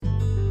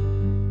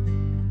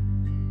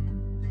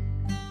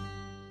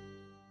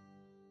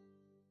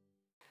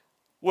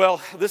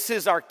Well, this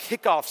is our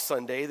kickoff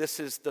Sunday.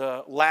 This is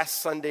the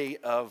last Sunday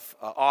of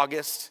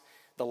August.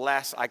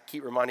 I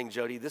keep reminding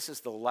Jody, this is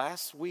the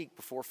last week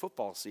before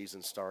football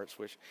season starts,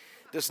 which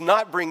does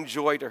not bring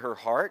joy to her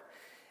heart.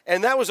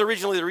 And that was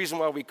originally the reason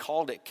why we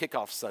called it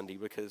Kickoff Sunday,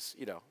 because,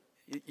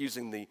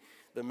 using the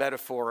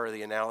metaphor or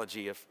the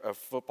analogy of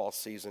football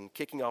season,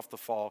 kicking off the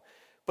fall.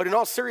 But in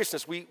all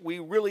seriousness, we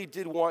really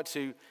did want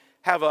to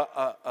have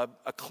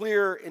a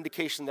clear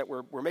indication that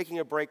we're making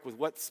a break with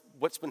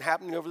what's been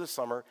happening over the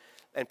summer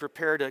and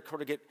prepare to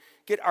kind of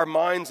get our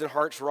minds and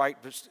hearts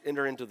right to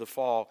enter into the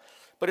fall.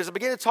 But as I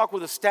began to talk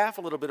with the staff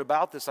a little bit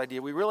about this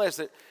idea, we realized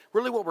that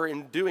really what we're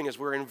doing is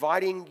we're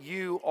inviting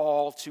you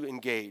all to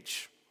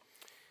engage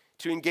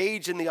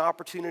in the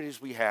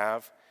opportunities we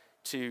have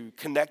to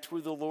connect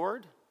with the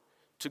Lord,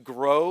 to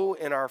grow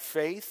in our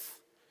faith,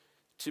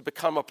 to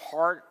become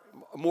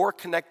more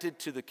connected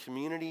to the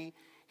community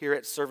here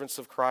at Servants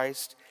of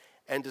Christ,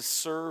 and to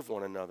serve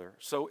one another.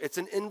 So it's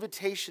an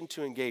invitation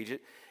to engage.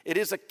 It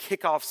is a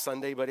kickoff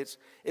Sunday, but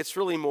it's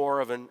really more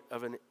of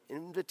an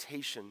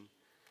invitation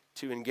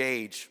to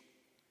engage.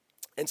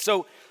 And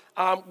so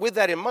with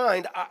that in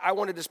mind, I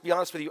want to just be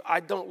honest with you.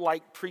 I don't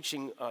like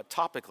preaching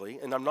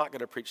topically, and I'm not going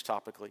to preach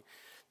topically.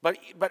 But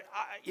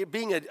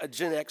being a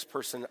Gen X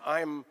person,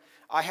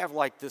 I have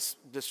like this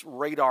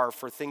radar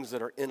for things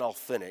that are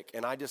inauthentic,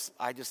 and I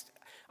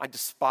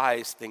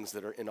despise things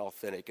that are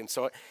inauthentic, and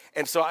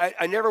so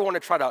I never want to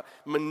try to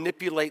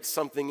manipulate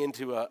something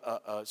into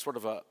a sort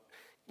of a.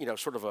 I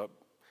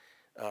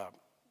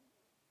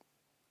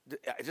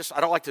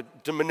don't like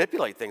to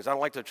manipulate things. I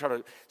don't like to try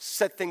to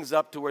set things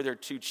up to where they're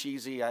too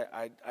cheesy.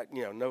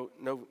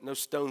 No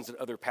stones at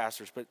other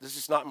pastors, but this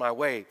is not my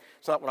way.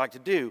 It's not what I like to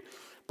do.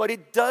 But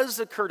it does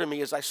occur to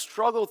me as I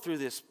struggle through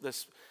this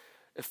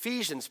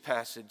Ephesians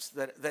passage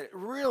that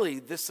really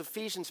this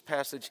Ephesians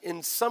passage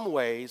in some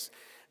ways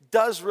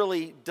does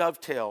really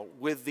dovetail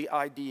with the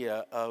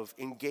idea of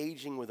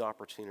engaging with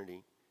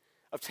opportunity,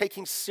 of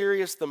taking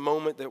serious the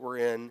moment that we're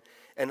in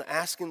and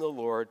asking the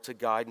Lord to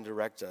guide and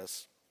direct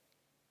us.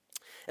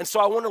 And so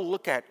I want to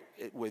look at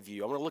it with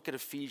you. I want to look at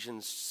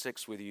Ephesians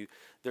 6 with you.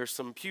 There's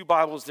some pew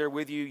Bibles there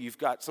with you.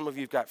 Some of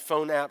you have got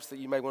phone apps that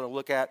you may want to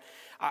look at.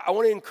 I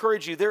want to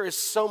encourage you. There is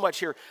so much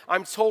here.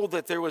 I'm told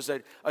that there was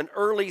an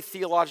early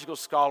theological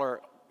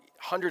scholar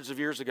hundreds of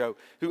years ago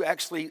who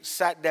actually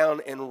sat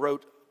down and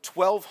wrote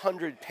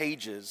 1,200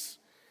 pages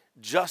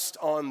just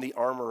on the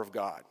armor of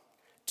God.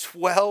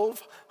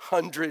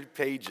 1,200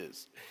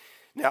 pages.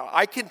 Now,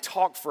 I can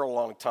talk for a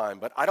long time,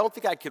 but I don't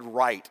think I could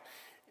write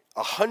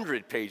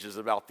 100 pages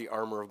about the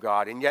armor of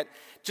God. And yet,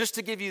 just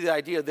to give you the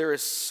idea, there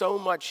is so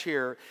much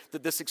here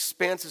that this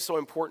expanse is so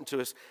important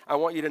to us. I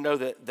want you to know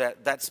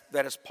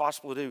that is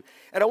possible to do.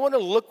 And I want to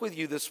look with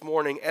you this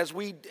morning as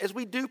we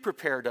do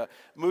prepare to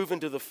move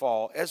into the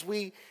fall, as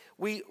we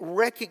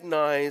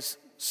recognize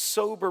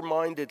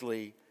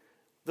sober-mindedly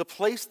the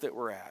place that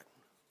we're at,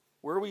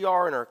 where we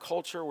are in our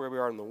culture, where we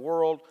are in the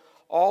world,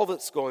 all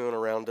that's going on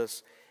around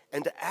us,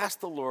 and to ask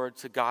the Lord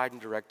to guide and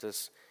direct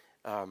us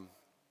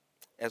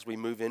as we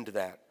move into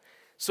that.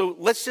 So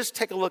let's just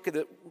take a look at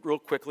it real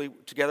quickly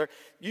together.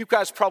 You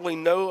guys probably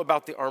know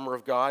about the armor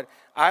of God.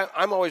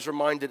 I'm always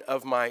reminded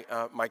of my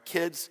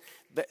kids.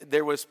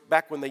 There was,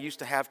 back when they used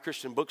to have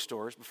Christian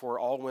bookstores, before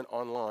it all went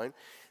online,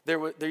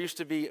 there used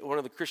to be one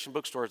of the Christian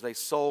bookstores, they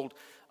sold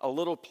a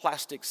little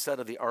plastic set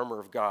of the armor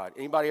of God.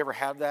 Anybody ever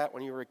have that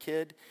when you were a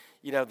kid?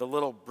 The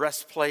little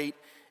breastplate,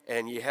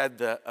 and you had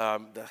the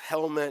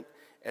helmet,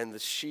 and the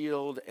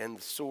shield and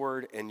the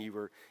sword, and you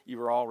were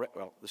all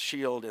the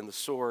shield and the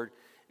sword,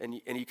 and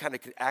you kind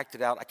of could act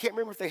it out. I can't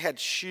remember if they had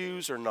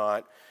shoes or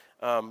not,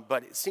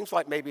 but it seems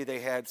like maybe they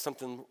had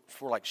something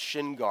for like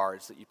shin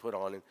guards that you put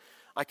on. And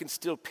I can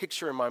still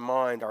picture in my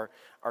mind our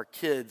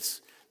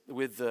kids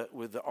with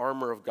the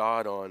armor of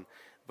God on.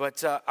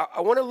 But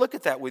I want to look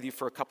at that with you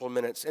for a couple of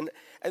minutes. And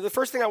the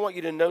first thing I want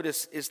you to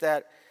notice is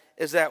that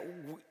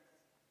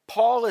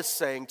Paul is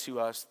saying to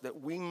us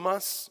that we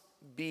must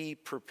be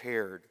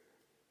prepared.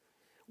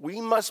 We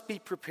must be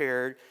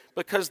prepared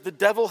because the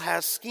devil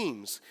has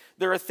schemes.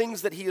 There are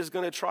things that he is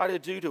going to try to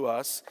do to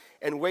us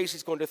and ways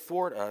he's going to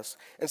thwart us.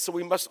 And so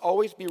we must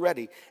always be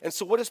ready. And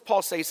so what does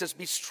Paul say? He says,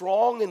 be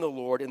strong in the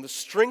Lord, in the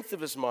strength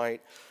of his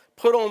might.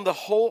 Put on the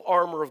whole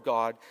armor of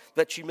God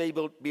that you may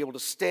be able to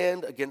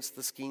stand against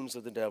the schemes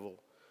of the devil.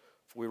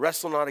 For we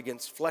wrestle not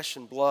against flesh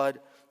and blood,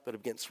 but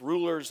against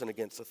rulers and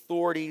against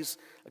authorities,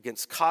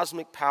 against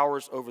cosmic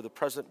powers over the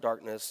present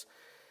darkness,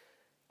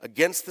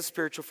 against the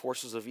spiritual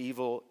forces of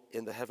evil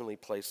in the heavenly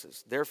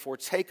places. Therefore,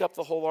 take up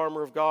the whole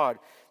armor of God,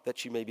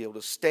 that you may be able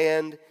to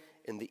stand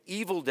in the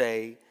evil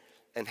day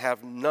and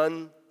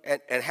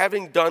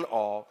having done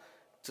all,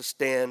 to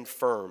stand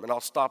firm. And I'll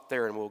stop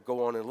there and we'll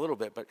go on in a little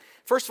bit. But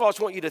first of all, I just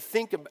want you to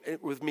think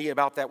with me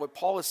about that. What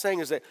Paul is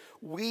saying is that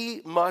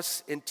we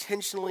must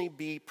intentionally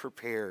be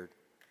prepared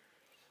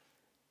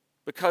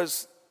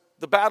because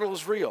the battle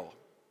is real.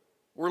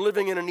 We're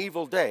living in an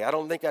evil day. I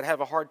don't think I'd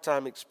have a hard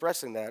time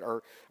expressing that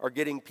or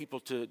getting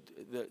people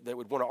that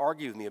would want to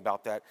argue with me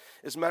about that.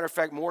 As a matter of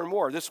fact, more and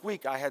more. This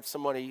week I had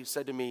somebody who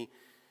said to me,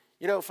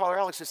 Father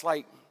Alex, it's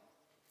like,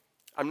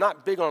 I'm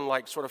not big on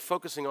like sort of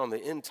focusing on the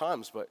end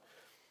times, but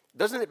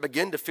doesn't it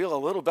begin to feel a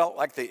little bit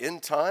like the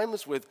end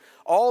times with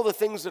all the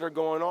things that are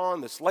going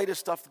on, this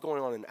latest stuff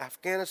going on in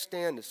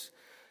Afghanistan, this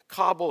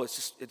Kabul,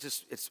 it's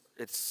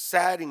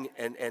sad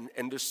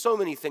and there's so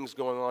many things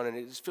going on, and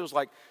it just feels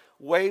like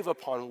wave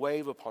upon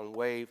wave upon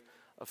wave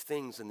of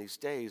things in these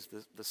days.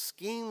 The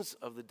schemes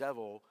of the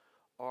devil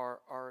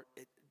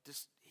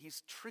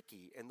he's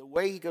tricky, and the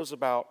way he goes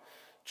about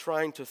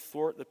trying to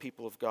thwart the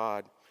people of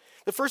God.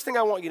 The first thing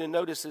I want you to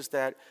notice is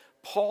that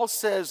Paul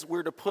says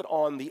we're to put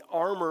on the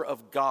armor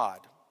of God.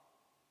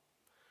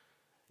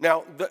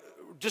 Now,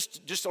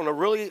 just on a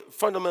really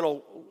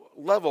fundamental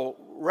level,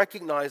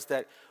 recognize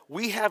that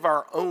we have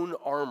our own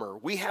armor.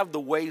 We have the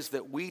ways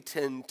that we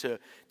tend to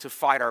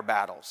fight our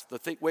battles,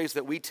 the ways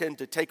that we tend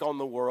to take on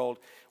the world,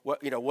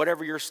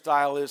 whatever your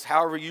style is,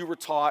 however you were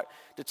taught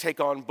to take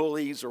on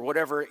bullies or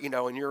whatever,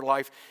 in your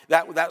life.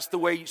 That's the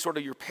way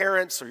your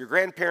parents or your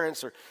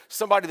grandparents or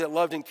somebody that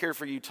loved and cared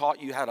for you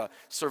taught you how to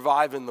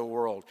survive in the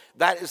world.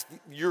 That is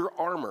your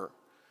armor.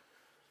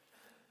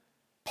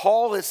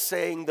 Paul is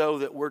saying, though,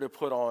 that we're to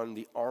put on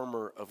the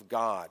armor of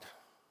God,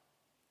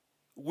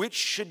 which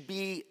should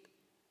be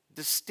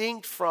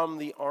distinct from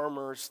the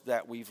armors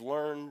that we've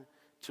learned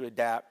to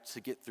adapt to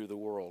get through the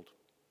world.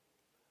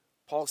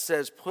 Paul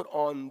says, put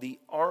on the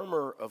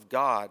armor of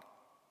God.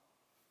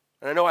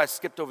 And I know I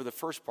skipped over the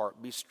first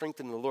part, be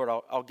strengthened in the Lord.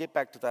 I'll get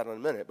back to that in a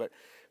minute. But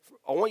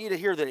I want you to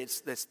hear that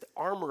it's the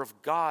armor of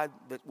God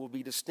that will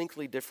be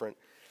distinctly different.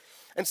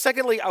 And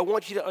secondly, I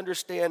want you to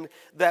understand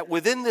that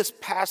within this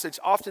passage,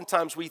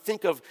 oftentimes we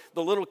think of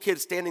the little kid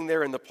standing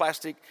there in the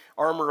plastic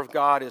armor of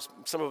God, as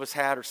some of us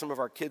had or some of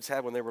our kids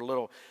had when they were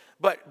little.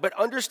 But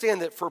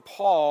understand that for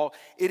Paul,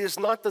 it is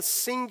not the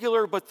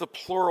singular but the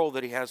plural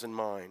that he has in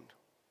mind.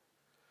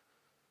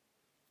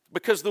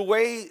 Because the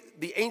way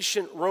the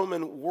ancient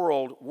Roman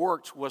world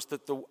worked was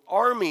that the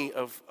army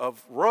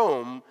of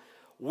Rome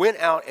went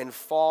out and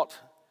fought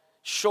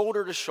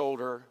shoulder to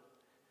shoulder,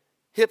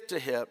 hip to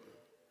hip,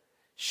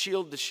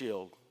 shield to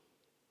shield.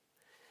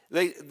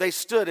 They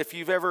stood, if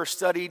you've ever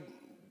studied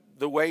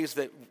the ways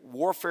that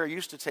warfare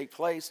used to take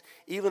place,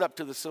 even up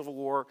to the Civil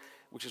War,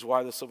 which is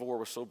why the Civil War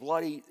was so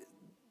bloody,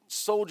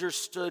 soldiers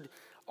stood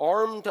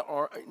arm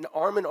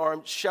in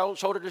arm,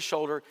 shoulder to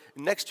shoulder,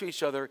 next to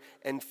each other,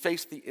 and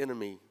faced the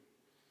enemy.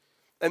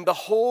 And the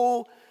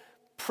whole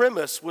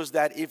premise was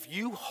that if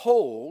you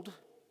hold,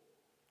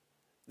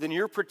 then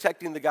you're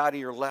protecting the guy to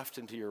your left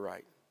and to your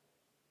right.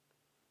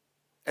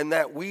 And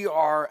that we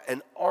are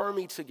an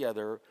army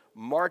together,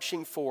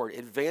 marching forward,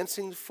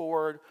 advancing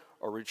forward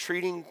or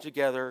retreating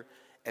together,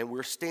 and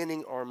we're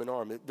standing arm in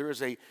arm. There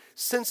is a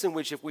sense in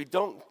which if we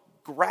don't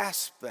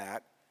grasp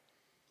that,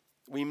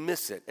 we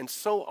miss it. And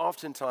so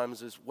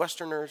oftentimes as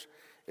Westerners,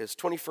 as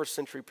 21st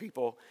century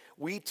people,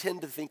 we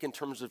tend to think in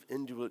terms of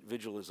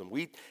individualism.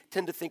 We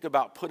tend to think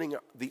about putting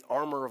the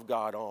armor of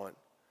God on.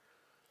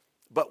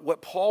 But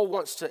what Paul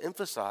wants to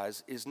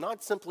emphasize is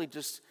not simply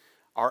just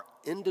our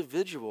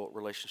individual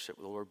relationship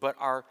with the Lord, but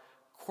our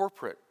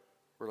corporate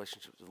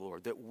relationship with the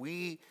Lord, that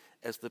we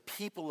as the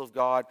people of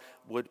God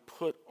would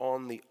put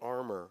on the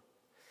armor.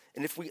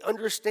 And if we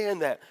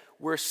understand that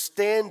we're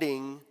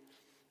standing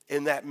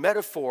in that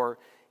metaphor,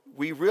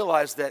 we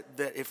realize that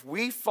if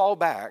we fall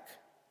back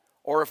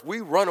or if we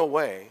run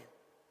away,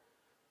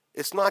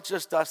 it's not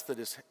just us that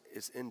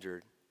is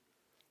injured,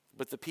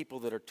 but the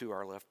people that are to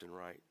our left and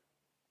right.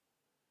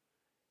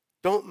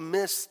 Don't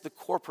miss the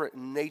corporate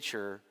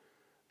nature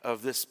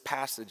of this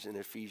passage in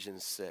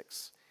Ephesians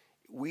 6.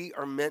 We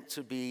are meant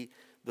to be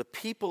the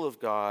people of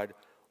God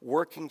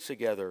working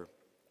together.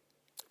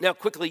 Now,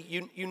 quickly,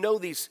 you know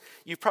these.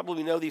 You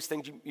probably know these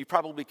things. You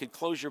probably could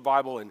close your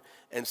Bible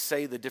and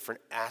say the different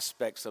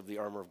aspects of the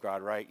armor of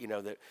God, right?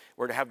 That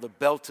we're to have the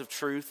belt of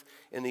truth.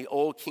 In the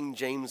old King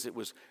James, it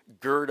was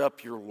gird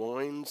up your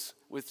loins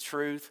with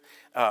truth.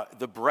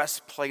 The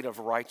breastplate of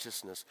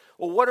righteousness.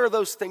 Well, what are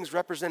those things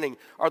representing?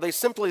 Are they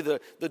simply the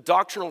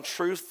doctrinal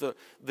truth,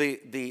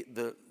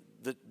 the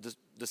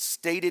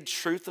stated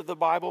truth of the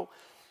Bible?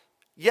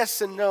 Yes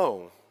and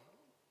no.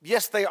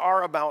 Yes, they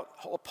are about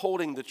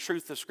upholding the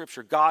truth of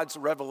Scripture, God's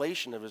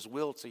revelation of His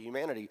will to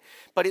humanity.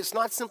 But it's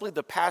not simply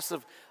the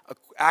passive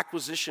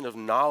acquisition of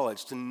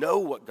knowledge to know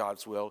what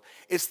God's will.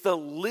 It's the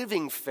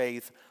living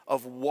faith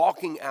of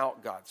walking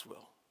out God's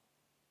will.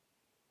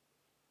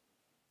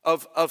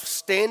 Of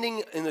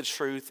standing in the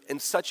truth in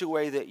such a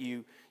way that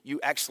you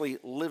actually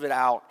live it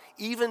out,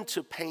 even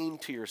to pain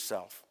to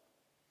yourself.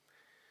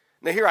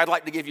 Now here I'd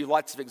like to give you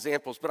lots of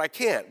examples, but I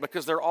can't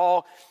because they're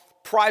all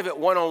private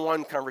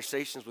one-on-one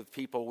conversations with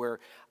people where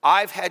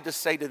I've had to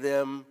say to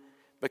them,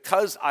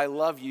 because I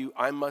love you,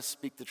 I must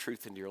speak the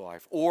truth into your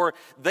life. Or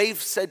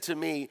they've said to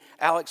me,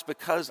 Alex,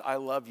 because I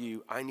love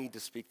you, I need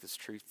to speak this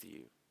truth to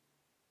you.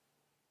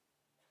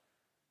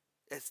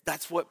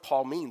 That's what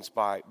Paul means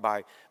by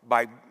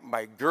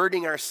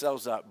girding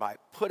ourselves up, by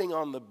putting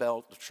on the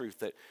belt of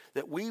truth,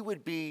 that we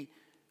would be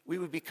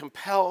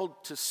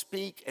compelled to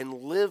speak and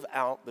live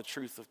out the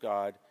truth of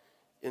God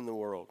in the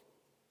world.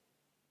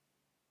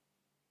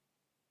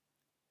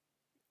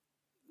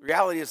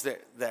 reality is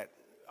that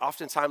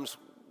oftentimes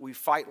we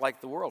fight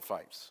like the world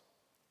fights.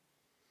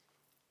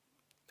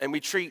 And we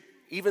treat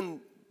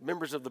even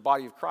members of the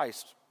body of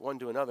Christ, one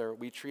to another,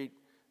 we treat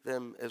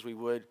them as we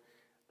would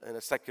in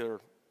a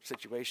secular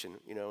situation,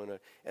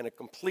 in a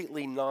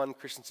completely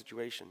non-Christian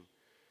situation.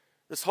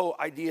 This whole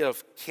idea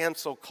of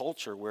cancel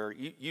culture where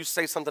you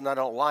say something I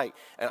don't like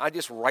and I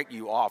just write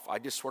you off. I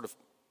just sort of,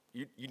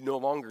 you no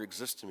longer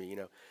exist to me,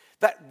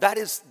 That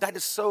is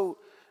so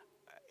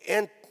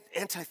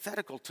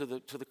antithetical to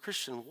the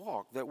Christian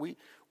walk, that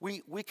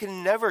we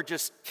can never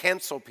just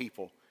cancel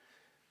people.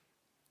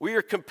 We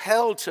are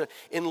compelled to,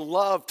 in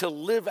love, to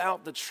live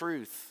out the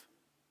truth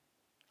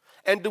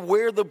and to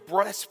wear the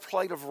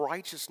breastplate of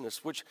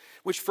righteousness, which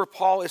for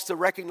Paul is to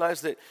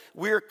recognize that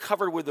we're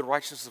covered with the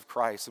righteousness of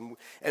Christ.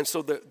 And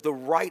so the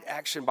right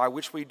action by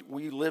which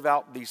we live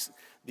out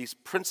these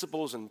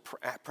principles and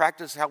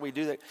practice how we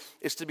do that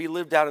is to be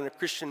lived out in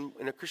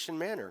a Christian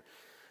manner.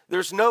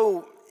 There's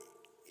no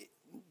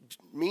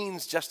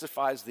means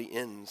justifies the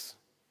ends.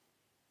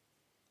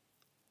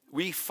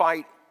 We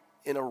fight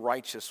in a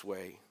righteous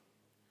way,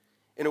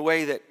 in a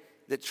way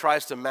that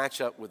tries to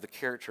match up with the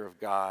character of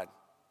God.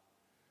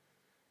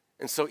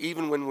 And so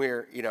even when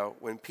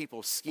when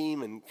people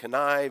scheme and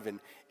connive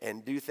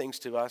and do things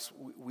to us,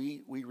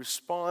 we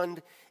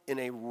respond in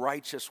a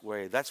righteous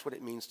way. That's what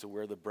it means to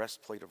wear the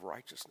breastplate of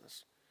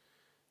righteousness.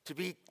 To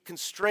be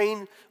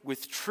constrained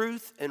with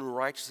truth and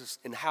righteousness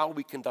in how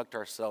we conduct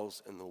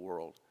ourselves in the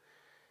world.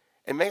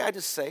 And may I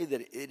just say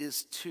that it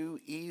is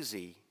too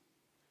easy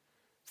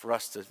for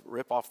us to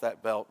rip off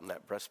that belt and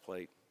that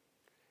breastplate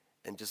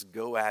and just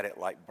go at it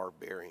like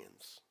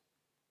barbarians.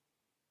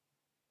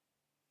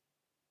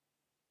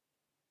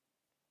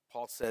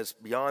 Paul says,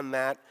 beyond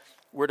that,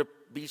 we're to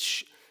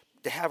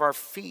have our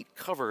feet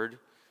covered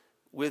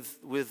with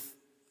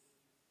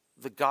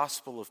the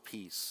gospel of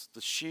peace,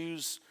 the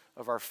shoes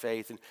of our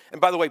faith. And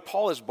by the way,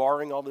 Paul is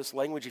borrowing all this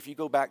language. If you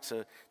go back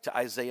to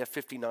Isaiah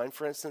 59,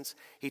 for instance,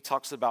 he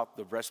talks about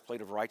the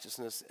breastplate of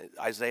righteousness,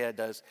 Isaiah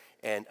does,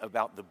 and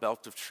about the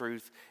belt of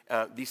truth.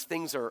 These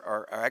things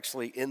are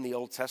actually in the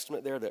Old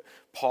Testament there that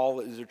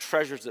these are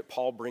treasures that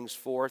Paul brings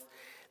forth.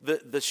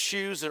 The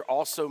shoes are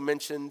also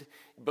mentioned,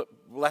 but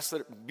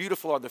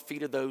beautiful are the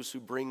feet of those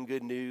who bring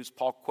good news.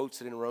 Paul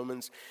quotes it in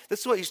Romans. This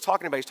is what he's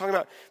talking about. He's talking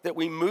about that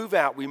we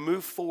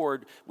move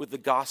forward with the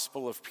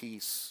gospel of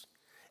peace.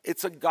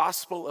 It's a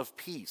gospel of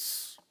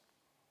peace.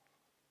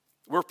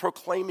 We're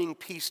proclaiming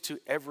peace to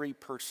every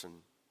person.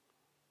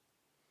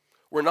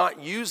 We're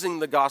not using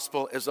the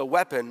gospel as a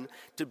weapon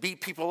to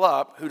beat people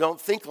up who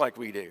don't think like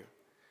we do.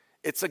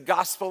 It's a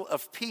gospel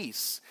of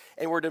peace,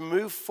 and we're to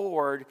move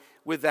forward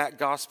with that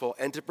gospel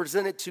and to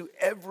present it to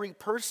every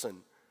person,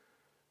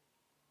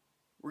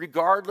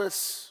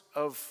 regardless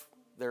of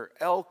their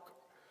ilk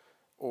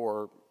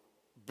or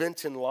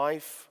bent in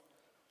life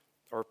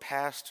or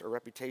past or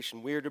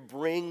reputation. We are to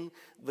bring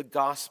the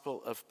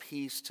gospel of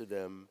peace to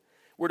them.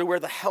 We're to wear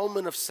the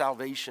helmet of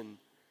salvation.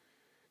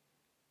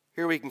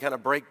 Here we can kind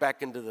of break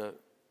back into the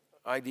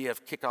idea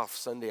of kickoff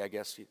Sunday, I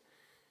guess.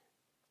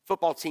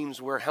 Football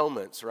teams wear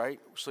helmets, right?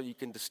 So you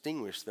can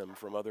distinguish them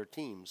from other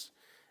teams.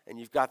 And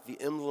you've got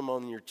the emblem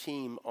on your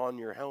team on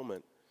your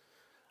helmet.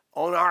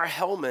 On our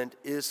helmet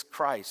is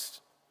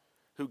Christ,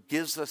 who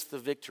gives us the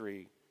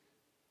victory.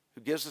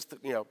 Who gives us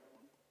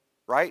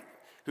right?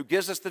 Who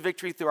gives us the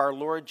victory through our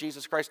Lord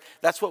Jesus Christ.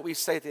 That's what we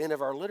say at the end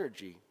of our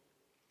liturgy.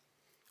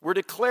 We're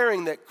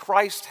declaring that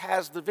Christ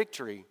has the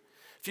victory.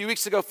 A few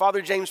weeks ago,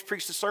 Father James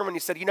preached a sermon. He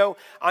said,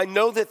 I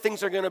know that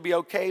things are going to be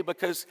okay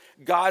because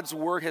God's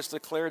word has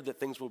declared that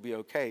things will be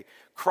okay.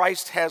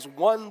 Christ has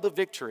won the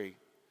victory.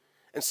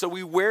 And so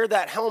we wear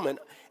that helmet,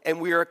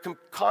 and we are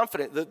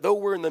confident that though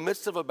we're in the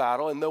midst of a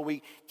battle, and though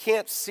we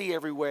can't see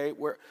every way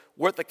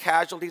what the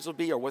casualties will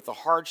be, or what the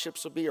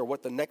hardships will be, or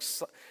what the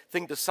next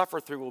thing to suffer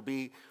through will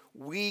be,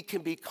 we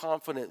can be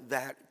confident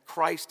that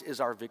Christ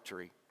is our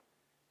victory.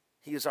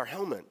 He is our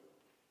helmet.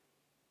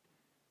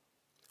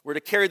 We're to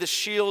carry the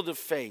shield of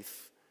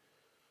faith,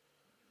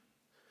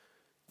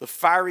 the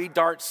fiery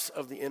darts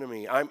of the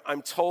enemy.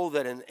 I'm told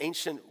that in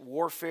ancient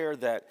warfare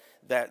that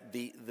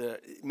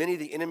many of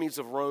the enemies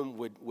of Rome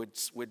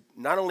would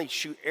not only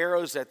shoot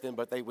arrows at them,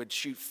 but they would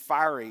shoot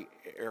fiery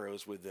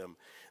arrows with them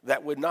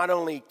that would not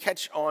only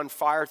catch on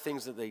fire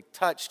things that they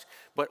touched,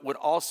 but would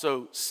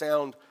also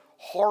sound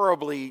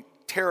horribly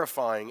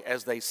terrifying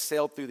as they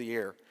sailed through the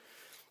air.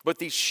 But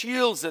these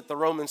shields that the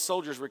Roman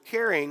soldiers were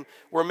carrying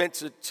were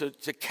meant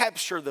to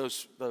capture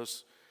those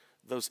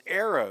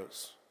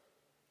arrows.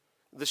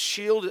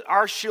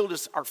 Our shield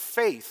is our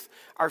faith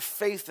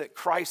that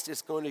Christ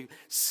is going to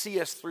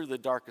see us through the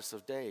darkest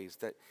of days.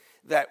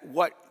 That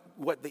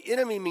what the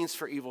enemy means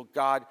for evil,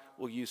 God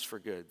will use for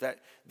good. That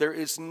there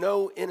is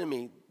no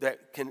enemy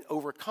that can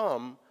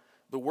overcome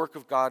the work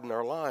of God in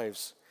our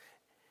lives.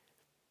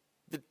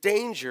 The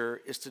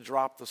danger is to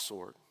drop the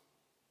sword.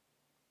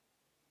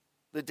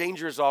 The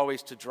danger is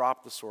always to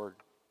drop the sword.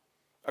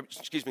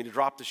 To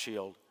drop the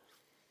shield.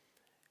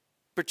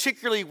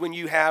 Particularly when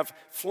you have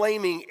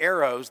flaming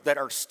arrows that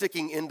are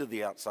sticking into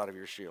the outside of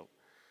your shield.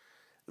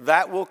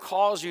 that will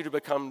cause you to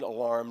become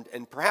alarmed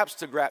and perhaps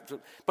to grab.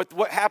 But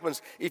what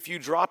happens if you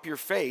drop your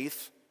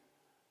faith?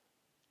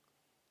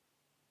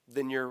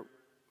 Then you're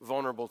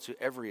vulnerable to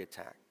every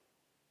attack.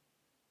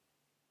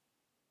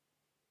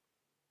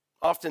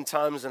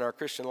 Oftentimes in our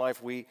Christian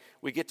life, we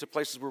get to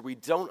places where we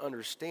don't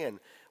understand.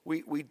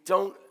 We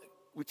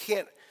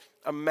can't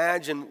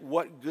imagine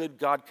what good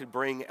God could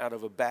bring out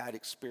of a bad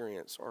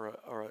experience or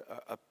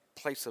a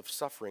place of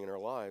suffering in our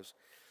lives.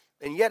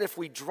 And yet if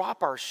we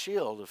drop our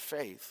shield of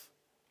faith,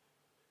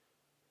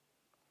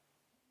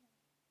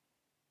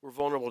 we're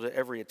vulnerable to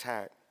every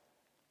attack.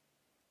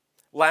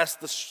 Last,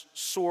 the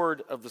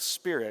sword of the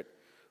Spirit,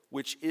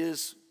 which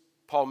is,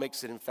 Paul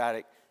makes it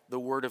emphatic, the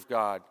Word of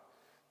God.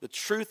 The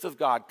truth of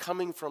God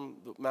coming from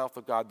the mouth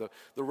of God,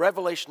 the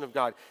revelation of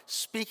God,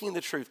 speaking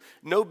the truth.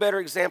 No better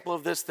example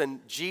of this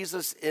than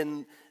Jesus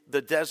in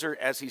the desert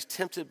as he's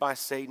tempted by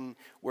Satan,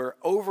 where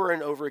over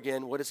and over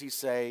again, what does he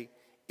say?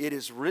 It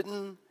is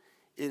written,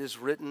 it is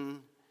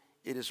written,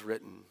 it is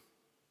written.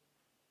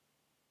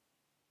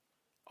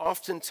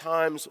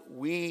 Oftentimes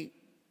we,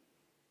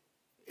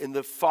 in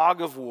the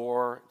fog of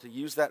war, to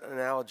use that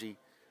analogy,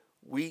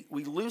 we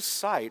lose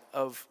sight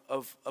of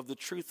the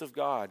truth of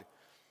God,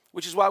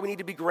 which is why we need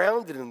to be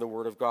grounded in the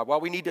Word of God, why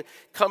we need to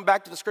come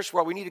back to the Scripture,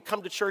 why we need to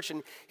come to church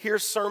and hear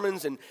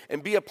sermons and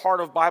be a part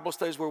of Bible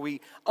studies where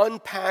we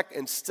unpack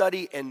and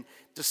study and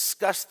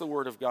discuss the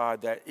Word of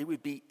God, that it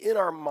would be in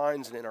our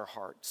minds and in our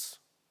hearts.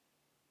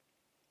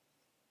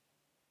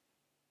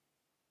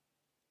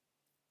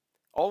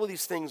 All of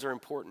these things are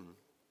important.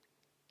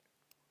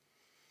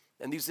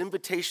 And these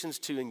invitations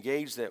to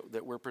engage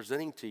that we're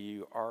presenting to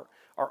you are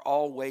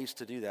all ways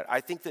to do that. I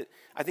think,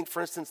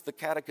 for instance, the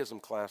catechism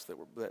class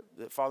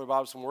that Father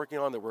Bob's been working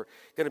on, that we're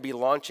going to be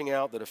launching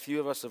out, that a few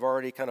of us have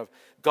already kind of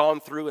gone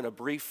through in a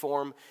brief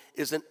form,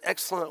 is an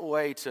excellent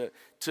way to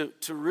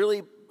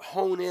really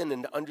hone in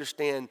and to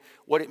understand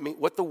what it means,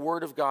 what the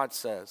Word of God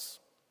says.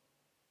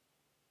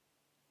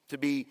 To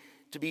be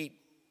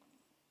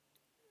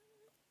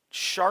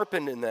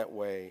sharpened in that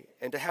way,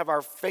 and to have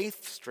our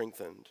faith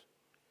strengthened.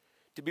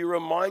 To be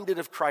reminded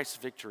of Christ's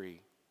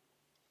victory,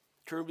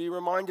 to be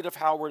reminded of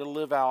how we're to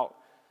live out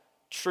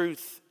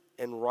truth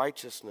and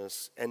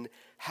righteousness, and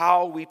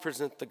how we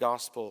present the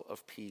gospel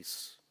of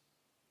peace.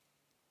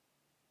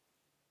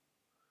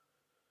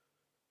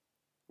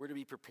 We're to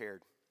be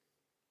prepared.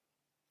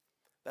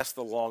 That's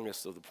the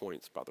longest of the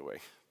points, by the way.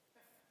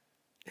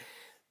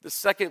 The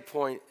second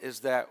point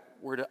is that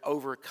we're to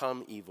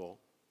overcome evil.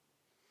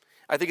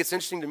 I think it's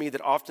interesting to me that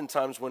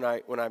oftentimes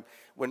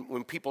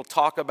when people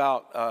talk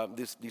about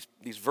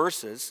these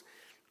verses,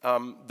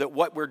 that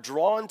what we're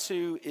drawn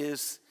to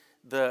is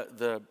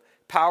the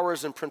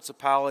powers and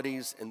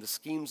principalities and the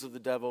schemes of the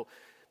devil,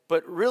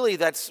 but really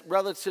that's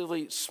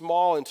relatively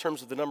small in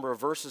terms of the number of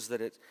verses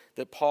the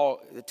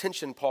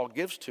attention Paul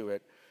gives to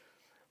it.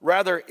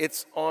 Rather,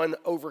 it's on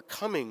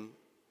overcoming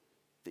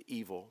the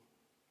evil.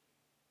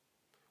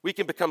 We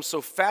can become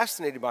so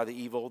fascinated by the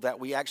evil that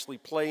we actually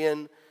play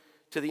in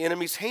to the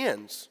enemy's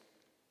hands.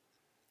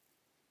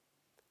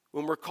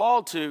 When we're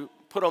called to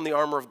put on the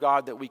armor of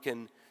God that we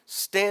can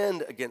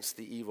stand against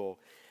the evil.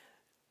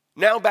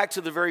 Now back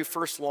to the very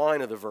first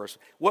line of the verse.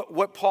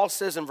 What Paul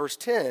says in verse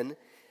 10,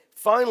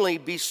 finally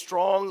be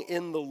strong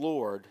in the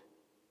Lord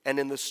and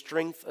in the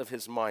strength of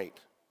his might.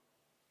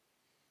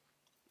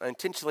 I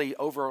intentionally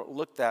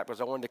overlooked that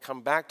because I wanted to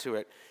come back to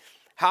it.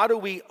 How do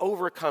we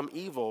overcome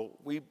evil?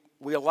 We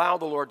allow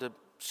the Lord to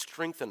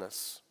strengthen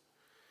us.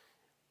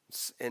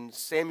 In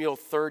Samuel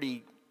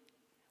 30,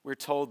 we're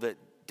told that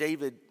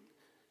David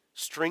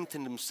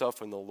strengthened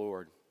himself in the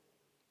Lord.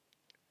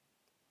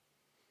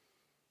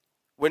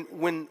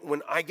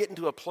 When I get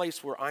into a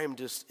place where I am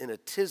just in a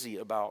tizzy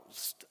about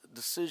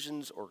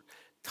decisions or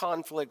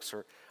conflicts,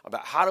 or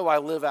about how do I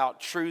live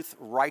out truth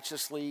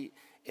righteously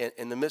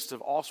in the midst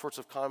of all sorts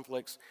of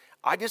conflicts,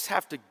 I just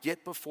have to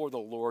get before the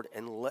Lord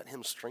and let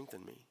him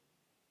strengthen me.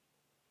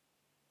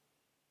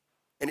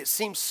 And it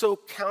seems so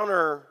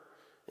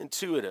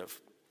counterintuitive,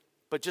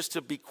 but just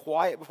to be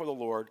quiet before the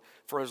Lord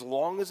for as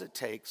long as it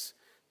takes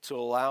to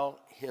allow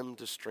him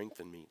to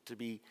strengthen me, to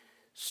be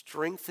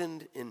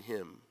strengthened in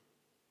him.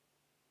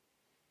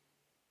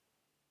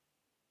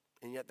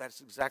 And yet that's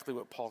exactly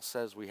what Paul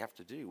says we have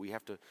to do. We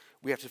have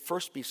to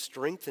first be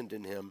strengthened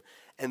in him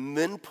and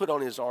then put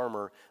on his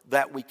armor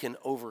that we can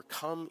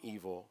overcome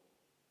evil.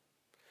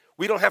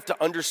 We don't have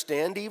to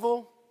understand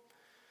evil.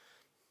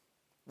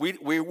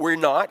 We're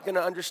not going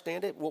to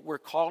understand it. What we're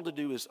called to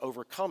do is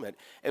overcome it.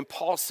 And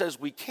Paul says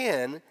we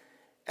can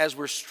as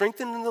we're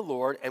strengthened in the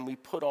Lord and we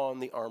put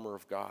on the armor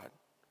of God.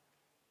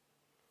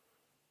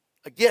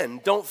 Again,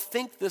 don't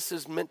think this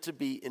is meant to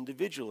be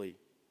individually.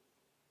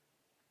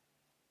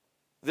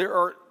 There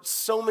are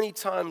so many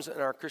times in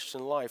our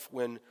Christian life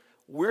when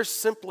we're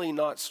simply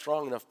not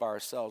strong enough by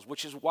ourselves,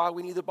 which is why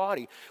we need the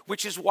body,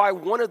 which is why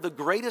one of the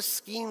greatest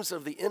schemes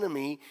of the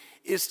enemy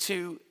is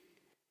to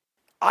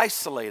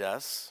isolate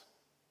us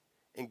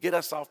and get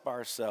us off by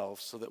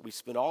ourselves so that we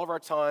spend all of our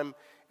time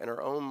in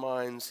our own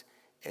minds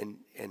and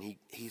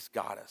he's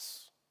got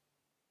us.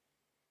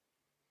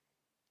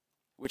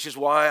 which is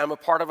why I'm a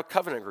part of a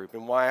covenant group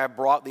and why I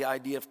brought the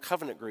idea of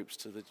covenant groups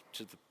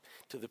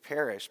to the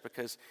parish,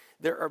 because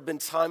there have been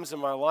times in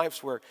my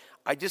life where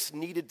I just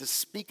needed to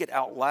speak it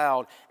out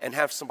loud and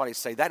have somebody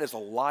say, that is a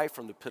lie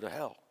from the pit of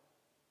hell.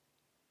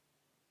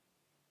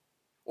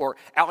 Or,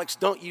 Alex,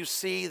 don't you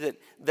see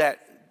that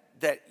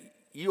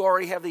you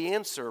already have the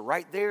answer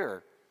right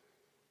there?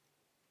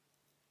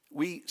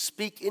 We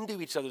speak into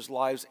each other's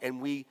lives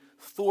and we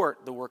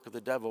thwart the work of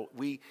the devil.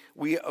 We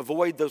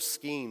avoid those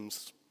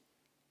schemes.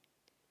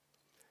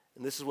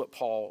 And this is what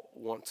Paul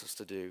wants us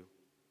to do.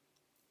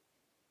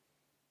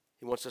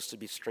 He wants us to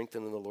be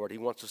strengthened in the Lord. He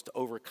wants us to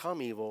overcome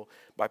evil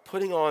by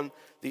putting on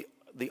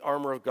the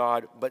armor of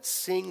God, but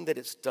seeing that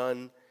it's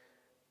done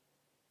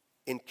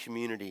in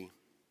community.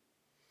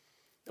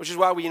 Which is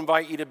why we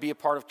invite you to be a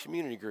part of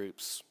community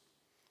groups,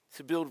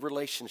 to build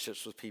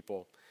relationships with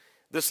people.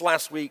 This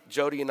last week,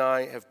 Jody and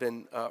I have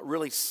been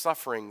really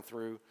suffering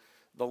through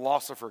the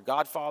loss of her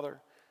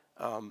godfather,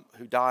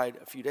 who died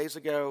a few days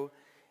ago.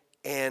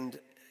 And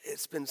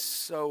it's been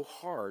so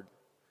hard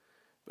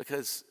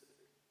because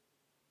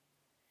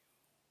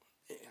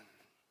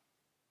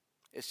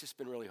it's just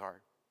been really hard.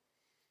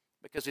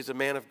 Because he's a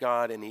man of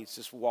God and he's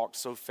just walked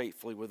so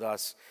faithfully with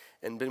us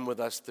and been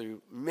with us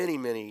through many,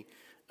 many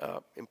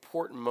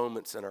important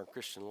moments in our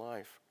Christian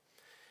life.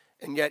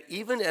 And yet,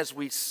 even as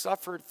we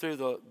suffered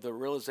through the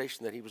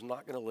realization that he was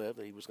not going to live,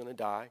 that he was going to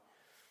die,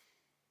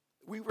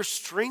 we were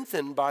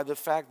strengthened by the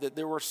fact that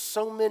there were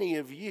so many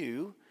of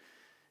you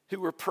who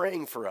were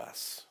praying for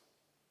us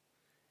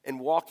and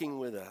walking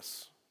with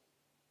us.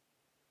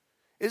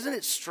 Isn't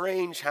it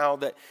strange how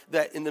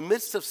that in the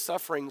midst of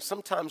suffering,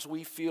 sometimes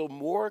we feel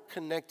more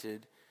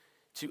connected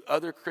to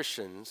other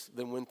Christians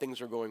than when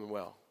things are going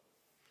well?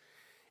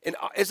 And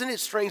isn't it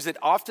strange that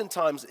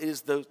oftentimes it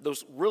is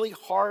those really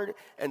hard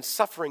and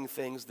suffering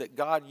things that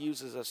God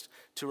uses us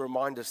to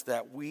remind us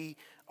that we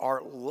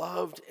are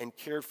loved and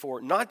cared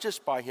for, not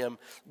just by him,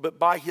 but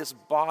by his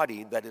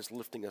body that is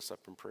lifting us up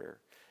in prayer.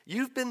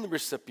 You've been the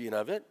recipient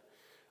of it.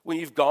 When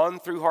you've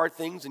gone through hard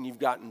things and you've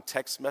gotten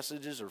text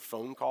messages or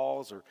phone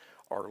calls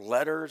or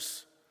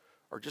letters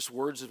or just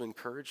words of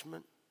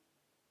encouragement.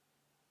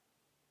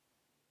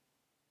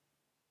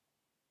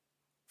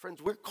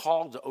 Friends, we're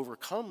called to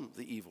overcome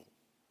the evil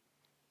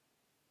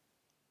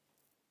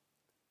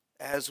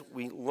as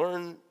we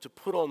learn to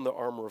put on the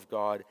armor of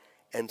God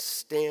and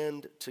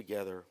stand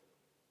together.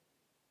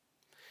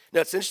 Now,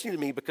 it's interesting to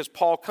me because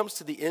Paul comes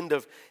to the end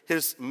of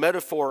his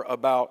metaphor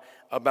about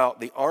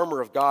the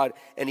armor of God,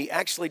 and he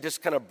actually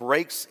just kind of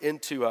breaks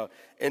into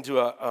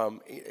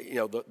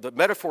the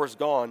metaphor is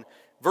gone.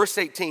 Verse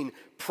 18,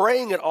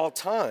 praying at all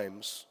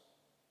times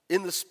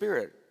in the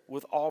Spirit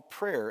with all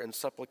prayer and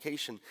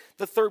supplication.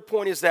 The third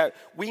point is that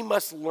we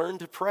must learn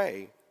to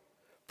pray.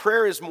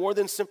 Prayer is more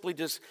than simply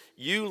just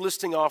you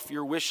listing off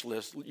your wish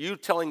list, you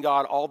telling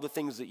God all the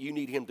things that you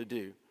need him to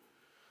do.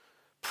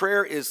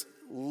 Prayer is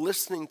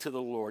listening to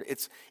the Lord.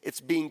 It's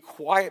being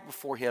quiet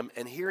before him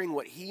and hearing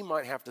what he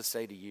might have to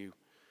say to you,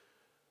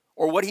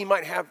 or what he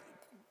might have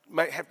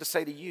to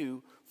say to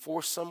you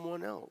for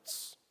someone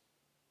else.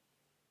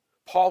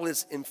 Paul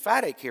is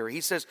emphatic here.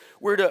 He says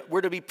we're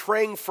to be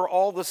praying for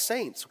all the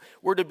saints.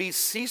 We're to be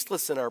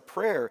ceaseless in our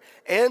prayer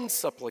and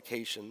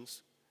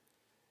supplications.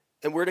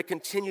 And we're to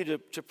continue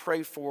to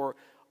pray for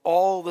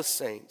all the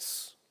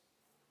saints.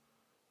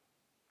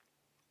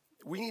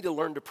 We need to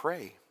learn to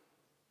pray.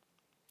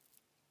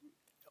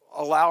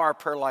 Allow our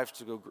prayer lives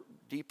to go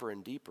deeper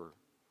and deeper.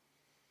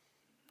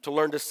 To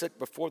learn to sit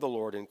before the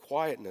Lord in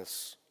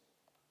quietness.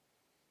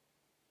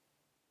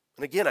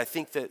 And again, I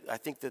think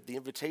that the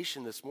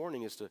invitation this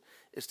morning is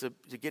to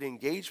get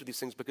engaged with these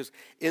things, because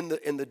in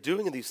the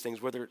doing of these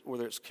things, whether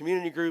it's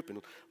community group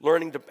and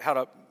learning how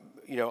to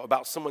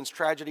about someone's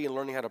tragedy and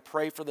learning how to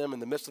pray for them in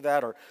the midst of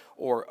that,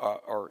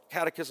 or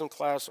catechism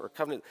class or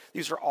covenant,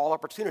 these are all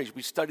opportunities.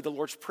 We study the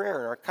Lord's Prayer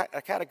in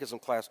our catechism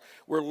class.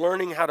 We're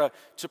learning how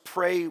to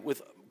pray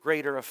with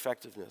greater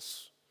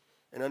effectiveness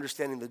and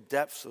understanding the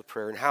depths of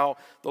prayer and how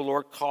the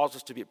Lord calls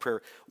us to be at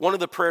prayer. One of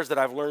the prayers that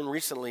I've learned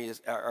recently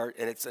and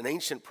it's an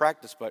ancient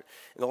practice, but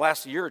in the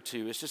last year or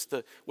two, it's just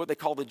what they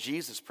call the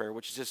Jesus prayer,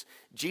 which is just,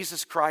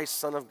 Jesus Christ,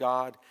 Son of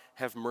God,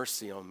 have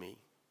mercy on me.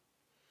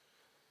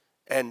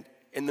 And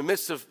in the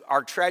midst of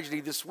our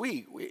tragedy this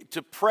week,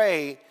 to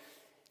pray,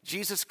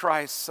 Jesus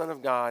Christ, Son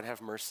of God,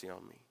 have mercy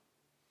on me.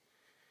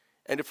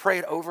 And to pray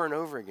it over and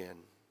over again.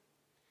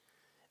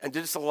 And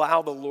to just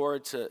allow the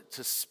Lord to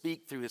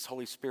speak through his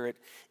Holy Spirit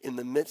in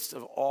the midst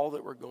of all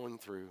that we're going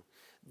through.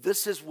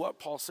 This is what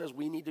Paul says.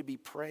 We need to be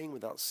praying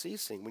without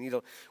ceasing. We need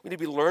to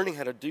be learning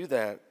how to do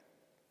that,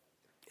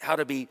 how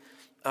to be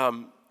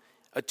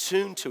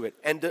attuned to it,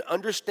 and to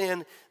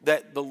understand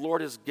that the Lord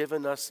has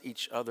given us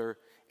each other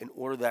in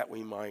order that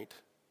we might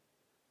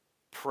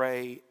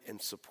pray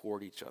and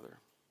support each other.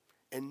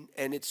 And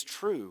it's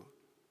true.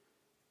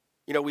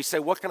 We say,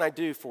 what can I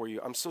do for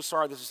you? I'm so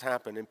sorry this has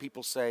happened. And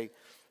people say,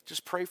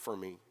 just pray for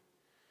me.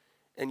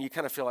 And you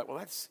kind of feel like, well,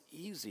 that's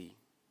easy.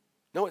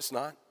 No, it's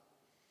not.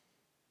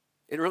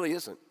 It really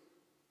isn't.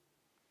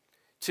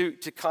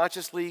 to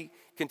consciously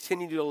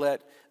continue to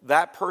let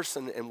that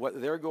person and what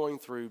they're going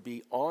through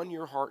be on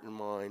your heart and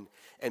mind,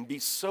 and be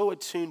so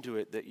attuned to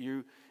it that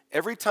you,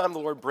 every time the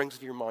Lord brings it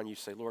to your mind, you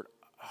say, Lord,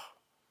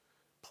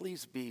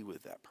 please be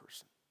with that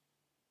person.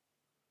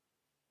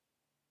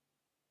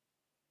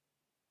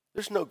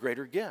 There's no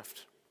greater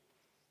gift.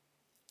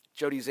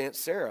 Jody's Aunt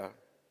Sarah,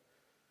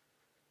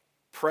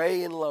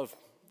 pray and love.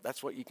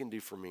 That's what you can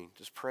do for me.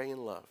 Just pray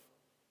and love.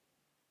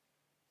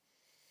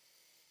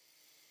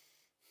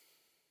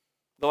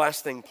 The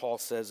last thing Paul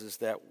says is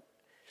that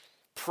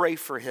pray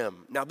for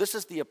him. Now, this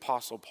is the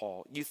Apostle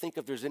Paul. You think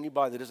if there's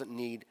anybody that doesn't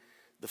need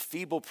the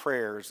feeble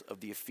prayers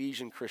of the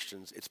Ephesian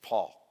Christians, it's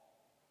Paul.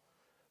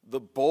 The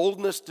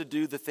boldness to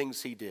do the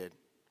things he did.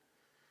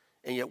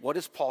 And yet, what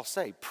does Paul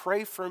say?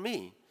 Pray for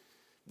me,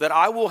 that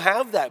I will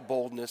have that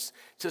boldness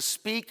to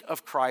speak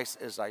of Christ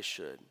as I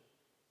should.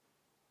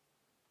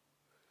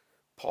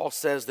 Paul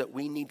says that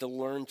we need to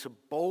learn to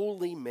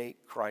boldly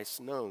make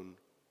Christ known.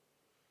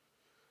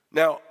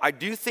 Now, I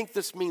do think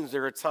this means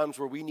there are times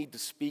where we need to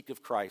speak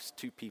of Christ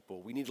to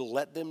people. We need to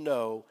let them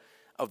know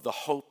of the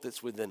hope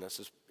that's within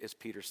us, as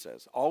Peter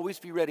says. Always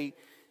be ready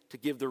to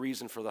give the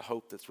reason for the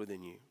hope that's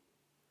within you.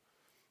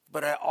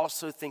 But I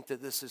also think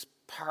that this is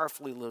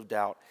powerfully lived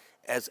out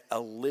as a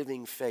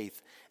living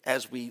faith.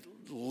 As we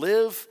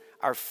live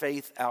our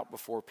faith out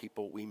before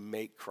people, we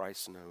make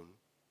Christ known.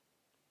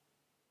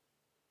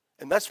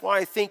 And that's why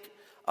I think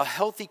a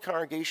healthy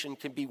congregation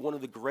can be one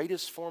of the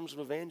greatest forms of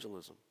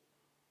evangelism.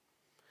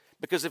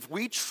 Because if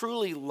we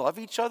truly love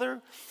each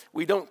other,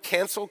 we don't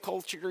cancel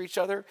culture each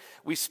other,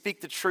 we speak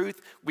the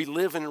truth, we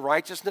live in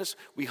righteousness,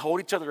 we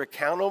hold each other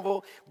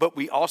accountable, but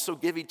we also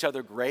give each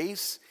other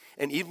grace.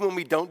 And even when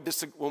we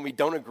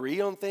don't agree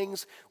on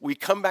things, we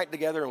come back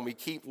together and we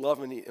keep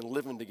loving and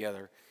living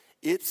together.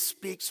 It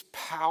speaks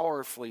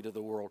powerfully to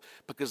the world,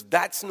 because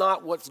that's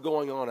not what's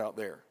going on out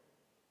there.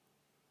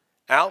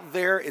 Out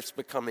there, it's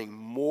becoming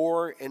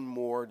more and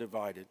more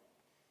divided.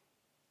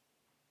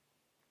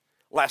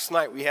 Last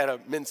night we had a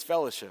men's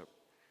fellowship,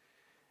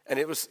 and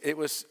it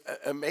was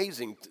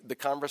amazing, the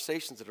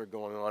conversations that are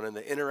going on and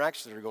the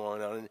interactions that are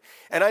going on.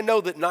 And I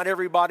know that not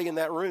everybody in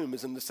that room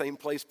is in the same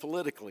place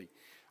politically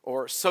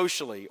or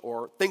socially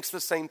or thinks the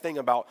same thing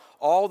about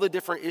all the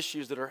different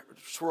issues that are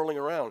swirling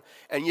around.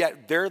 And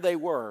yet there they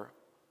were,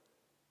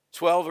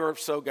 12 or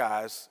so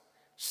guys,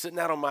 sitting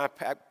out on my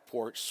back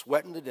porch,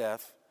 sweating to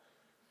death,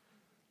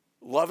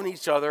 loving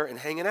each other and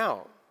hanging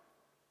out.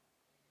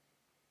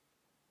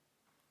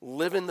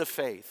 Living the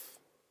faith,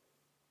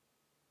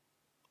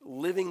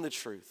 living the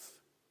truth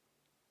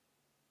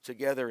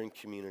together in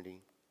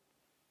community.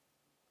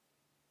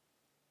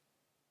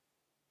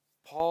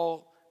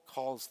 Paul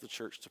calls the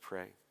church to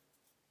pray.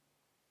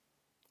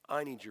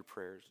 I need your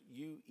prayers.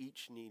 You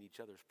each need each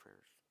other's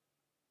prayers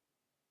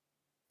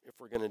if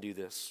we're going to do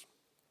this.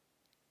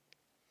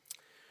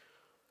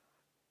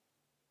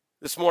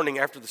 This morning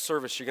after the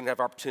service, you're going to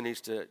have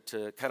opportunities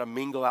to kind of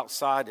mingle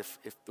outside if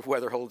the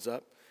weather holds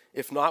up.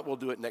 If not, we'll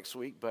do it next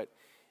week. But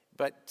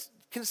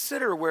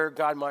consider where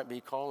God might be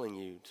calling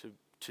you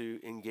to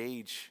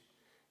engage,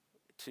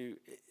 to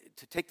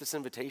take this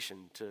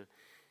invitation,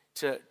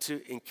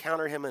 to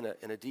encounter Him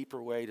in a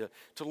deeper way,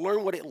 to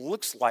learn what it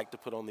looks like to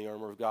put on the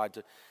armor of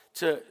God,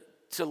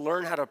 to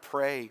learn how to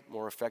pray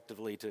more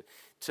effectively,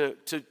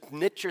 to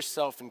knit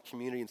yourself in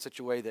community in such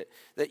a way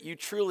that you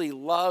truly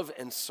love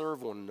and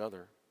serve one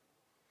another.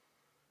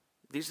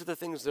 These are the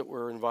things that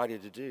we're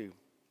invited to do.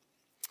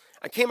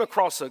 I came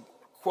across a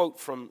quote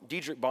from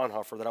Dietrich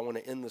Bonhoeffer that I want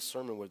to end this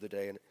sermon with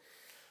today.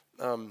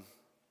 And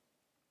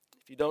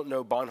if you don't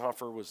know,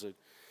 Bonhoeffer was a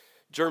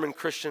German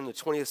Christian in the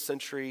 20th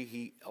century.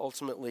 He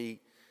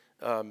ultimately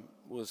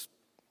was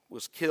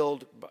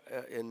killed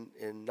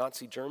in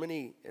Nazi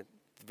Germany at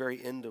the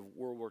very end of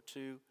World War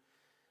II.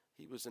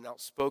 He was an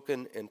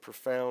outspoken and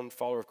profound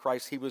follower of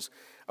Christ. He was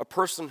a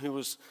person who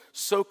was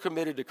so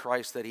committed to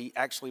Christ that he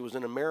actually was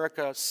in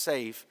America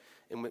safe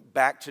and went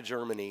back to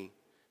Germany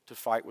to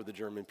fight with the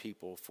German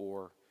people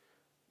for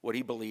what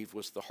he believed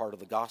was the heart of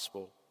the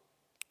gospel.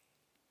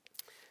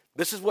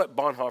 This is what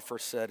Bonhoeffer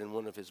said in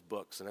one of his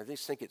books, and I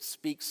just think it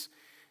speaks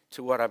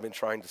to what I've been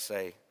trying to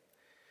say.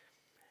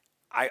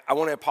 I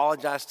want to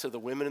apologize to the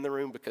women in the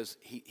room because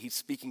he's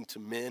speaking to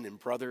men and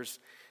brothers,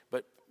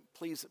 but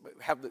please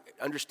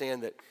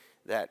understand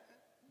that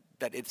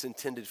it's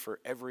intended for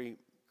every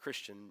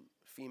Christian,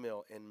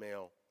 female and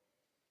male.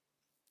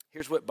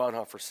 Here's what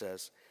Bonhoeffer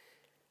says.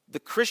 The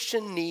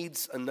Christian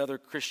needs another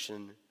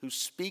Christian who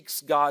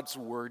speaks God's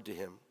word to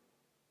him.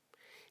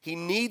 He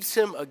needs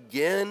him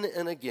again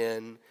and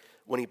again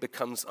when he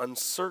becomes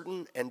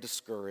uncertain and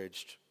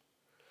discouraged.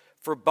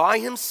 For by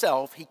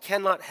himself, he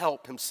cannot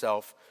help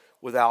himself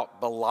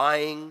without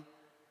belying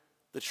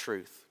the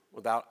truth,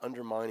 without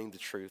undermining the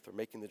truth or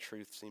making the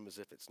truth seem as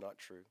if it's not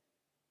true.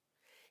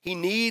 He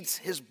needs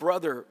his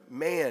brother,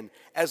 man,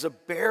 as a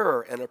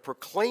bearer and a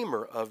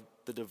proclaimer of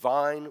the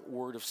divine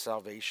word of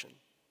salvation.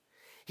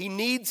 He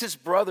needs his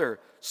brother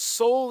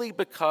solely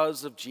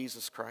because of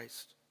Jesus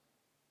Christ.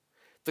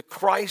 The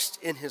Christ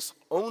in his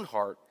own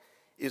heart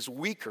is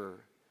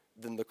weaker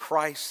than the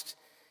Christ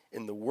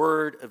in the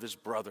word of his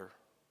brother.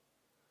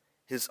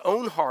 His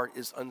own heart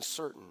is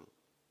uncertain.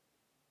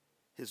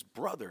 His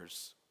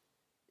brother's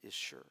is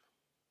sure.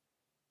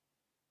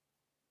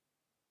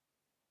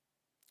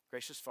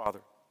 Gracious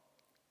Father,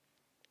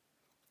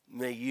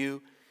 may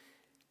you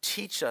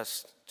teach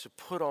us to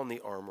put on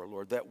the armor,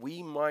 Lord, that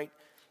we might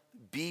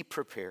be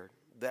prepared,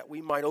 that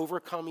we might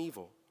overcome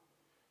evil,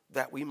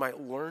 that we might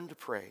learn to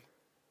pray,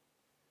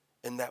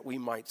 and that we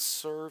might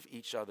serve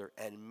each other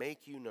and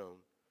make you known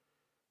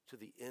to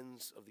the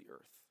ends of the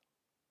earth.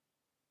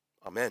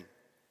 Amen.